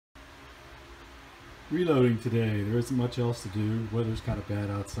Reloading today. There isn't much else to do. Weather's kind of bad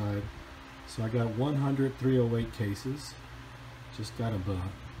outside. So I got 100 308 cases. Just got them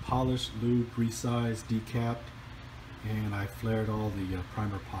polished, lubed, resized, decapped, and I flared all the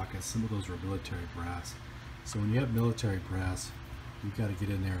primer pockets. Some of those were military brass. So when you have military brass, you've got to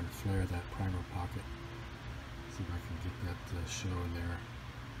get in there and flare that primer pocket. See if I can get that show in there.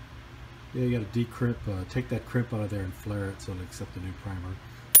 Yeah, you got to decrimp, take that crimp out of there and flare it so it'll accept the new primer.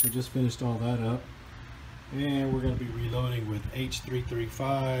 We just finished all that up. And we're going to be reloading with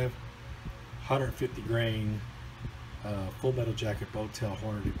H335 150 grain full metal jacket boat tail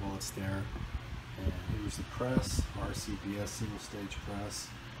Hornady bullets there. And here's the press, RCBS single stage press.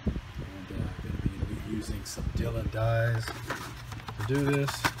 And I'm going to be using some Dillon dies to do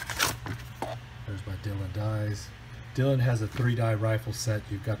this. There's my Dillon dies. Dillon has a 3-die rifle set.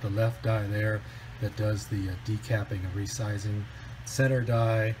 You've got the left die there that does the decapping and resizing. Center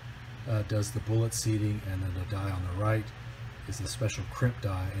die does the bullet seating, and then the die on the right is a special crimp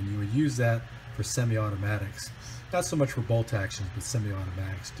die, and you would use that for semi-automatics. Not so much for bolt actions, but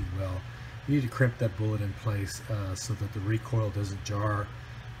semi-automatics do well. You need to crimp that bullet in place so that the recoil doesn't jar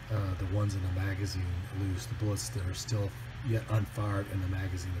the ones in the magazine loose, the bullets that are still yet unfired in the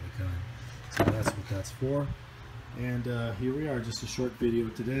magazine of the gun. So that's what that's for. And here we are, just a short video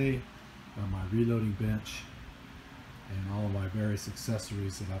today on my reloading bench and all of my various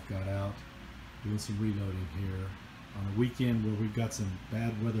accessories that I've got out, doing some reloading here on a weekend where we've got some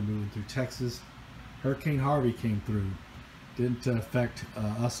bad weather moving through Texas. Hurricane Harvey came through. Didn't affect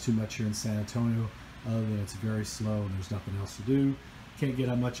us too much here in San Antonio, other than it's very slow and there's nothing else to do. Can't get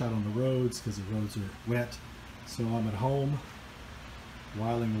much out on the roads because the roads are wet. So I'm at home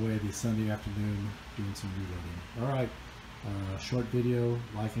whiling away the Sunday afternoon doing some reloading. All right, short video,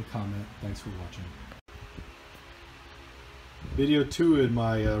 like and comment. Thanks for watching. Video 2 in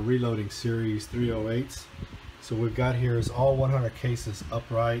my reloading series 308s. So we've got here is all 100 cases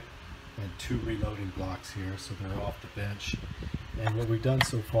upright and 2 reloading blocks here, so they're off the bench. And what we've done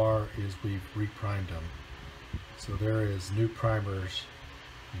so far is we've reprimed them. So there is new primers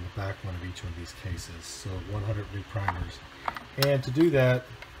in the back one of each one of these cases. So 100 new primers. And to do that,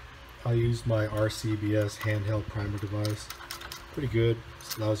 I used my RCBS handheld primer device. Pretty good.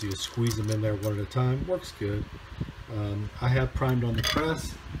 It allows you to squeeze them in there one at a time. Works good. I have primed on the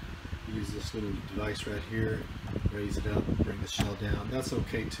press. Use this little device right here, raise it up, bring the shell down. That's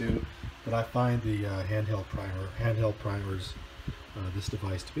okay too, but I find the handheld primers, this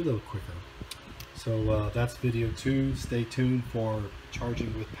device to be a little quicker. So that's video 2. Stay tuned for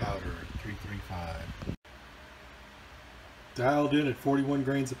charging with powder 335. Dialed in at 41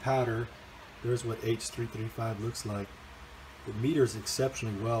 grains of powder. There's what H335 looks like. It meters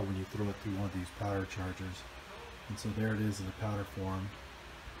exceptionally well when you throw it through one of these powder chargers. And so there it is in the powder form.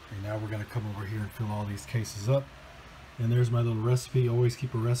 And now we're going to come over here and fill all these cases up. And there's my little recipe. Always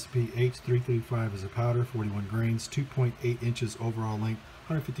keep a recipe. H335 is a powder, 41 grains, 2.8 inches overall length,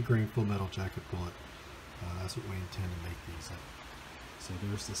 150 grain full metal jacket bullet. That's what we intend to make these up. So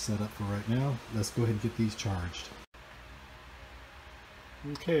there's the setup for right now. Let's go ahead and get these charged.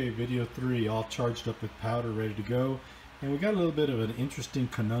 Okay, video 3, all charged up with powder, ready to go. And we got a little bit of an interesting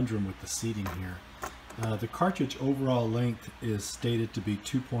conundrum with the seating here. The cartridge overall length is stated to be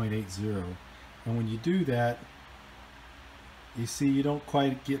 2.80, and when you do that, you see you don't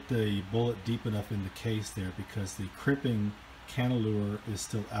quite get the bullet deep enough in the case there because the crimping cantilever is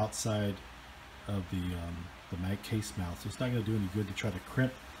still outside of the mag case mouth. So it's not going to do any good to try to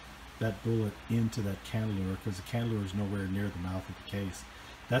crimp that bullet into that cantilever because the cantilever is nowhere near the mouth of the case.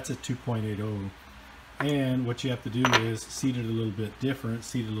 That's at 2.80, and what you have to do is seat it a little bit different,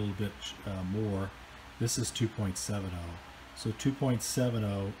 seat it a little bit more. This is 2.70. So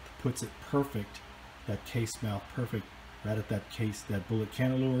 2.70 puts it perfect, that case mouth perfect, right at that case, that bullet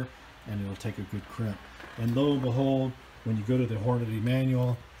cantilever, and it'll take a good crimp. And lo and behold, when you go to the Hornady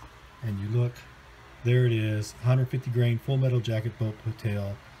manual and you look, there it is, 150 grain full metal jacket boat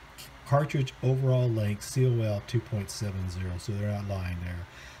tail, cartridge overall length, COL 2.70. So they're not lying there.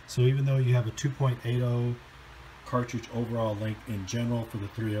 So even though you have a 2.80 cartridge overall length in general for the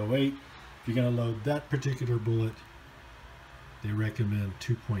 308, if you're going to load that particular bullet, they recommend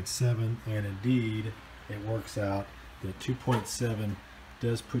 2.7, and indeed it works out that 2.7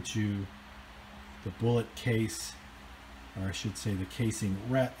 does put you the bullet case, or I should say the casing,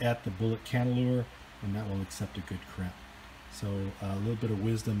 right at the bullet cantilever, and that will accept a good crimp. So a little bit of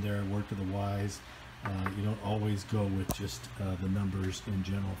wisdom there, word to the wise. You don't always go with just the numbers in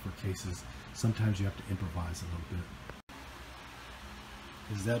general for cases. Sometimes you have to improvise a little bit.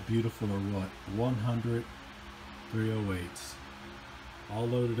 Is that beautiful or what? 100 308s all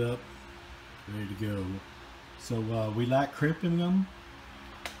loaded up ready to go. So we lack crimping them.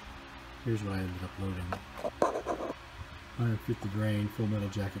 Here's what I ended up loading. 150 grain full metal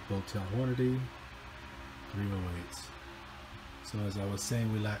jacket bow tail Hornady 308s. So as I was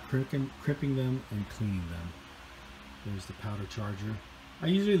saying, we lack crimping them and cleaning them. There's the powder charger. I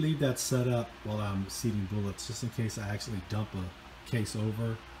usually leave that set up while I'm seating bullets, just in case I actually dump a case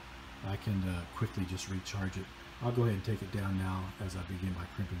over. I can quickly just recharge it. I'll go ahead and take it down now as I begin my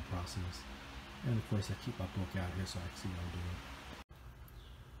crimping process. And of course I keep my book out here so I can see what I'm doing.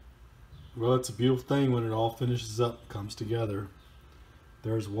 Well, it's a beautiful thing when it all finishes up, comes together.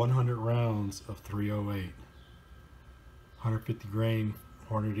 There's 100 rounds of 308. 150 grain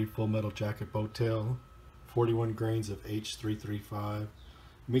Hornady full metal jacket bow tail. 41 grains of H335.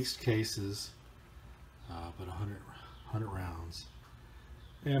 Mixed cases, but 100 rounds.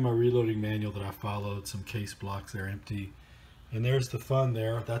 And my reloading manual that I followed, some case blocks there empty. And there's the fun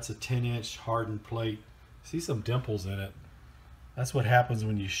there. That's a 10-inch hardened plate. See some dimples in it. That's what happens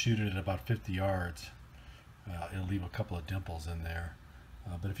when you shoot it at about 50 yards. It'll leave a couple of dimples in there.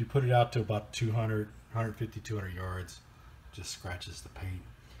 But if you put it out to about 200, 150, 200 yards, it just scratches the paint.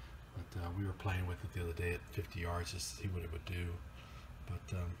 But we were playing with it the other day at 50 yards just to see what it would do.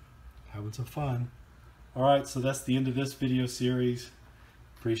 But having some fun. Alright, so that's the end of this video series.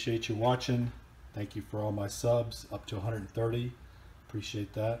 Appreciate you watching. Thank you for all my subs, up to 130.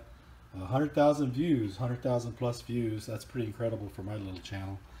 Appreciate that. 100,000 views, 100,000 plus views. That's pretty incredible for my little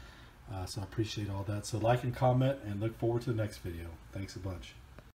channel. So I appreciate all that. So like and comment and look forward to the next video. Thanks a bunch.